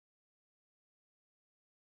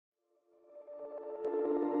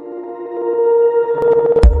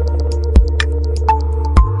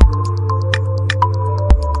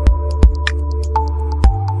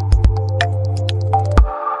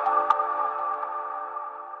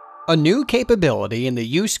A new capability in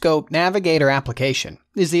the uScope Navigator application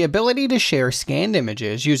is the ability to share scanned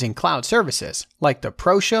images using cloud services like the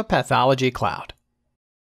Proscia Pathology Cloud.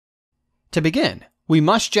 To begin, we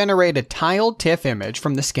must generate a tiled TIFF image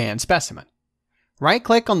from the scanned specimen.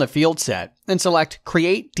 Right-click on the field set and select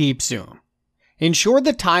Create Deep Zoom. Ensure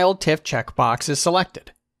the tiled TIFF checkbox is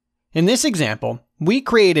selected. In this example, we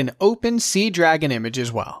create an open Sea Dragon image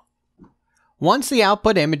as well. Once the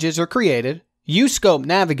output images are created, uScope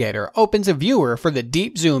Navigator opens a viewer for the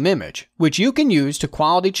deep zoom image, which you can use to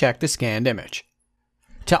quality check the scanned image.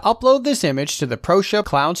 To upload this image to the Proscia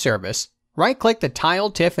Cloud service, right-click the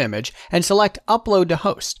tiled TIFF image and select Upload to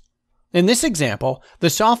Host. In this example,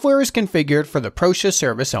 the software is configured for the Proscia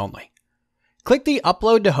service only. Click the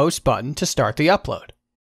Upload to Host button to start the upload.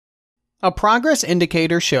 A progress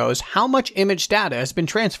indicator shows how much image data has been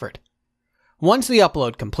transferred. Once the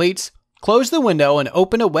upload completes, close the window and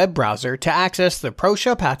open a web browser to access the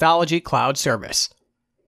Proscia Pathology Cloud service.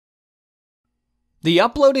 The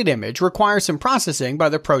uploaded image requires some processing by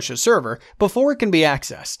the Proscia server before it can be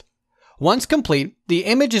accessed. Once complete, the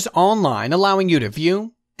image is online, allowing you to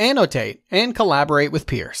view, annotate, and collaborate with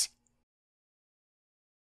peers.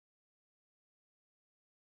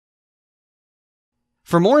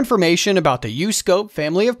 For more information about the uScope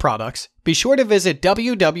family of products, be sure to visit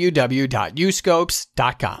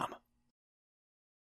www.uscopes.com.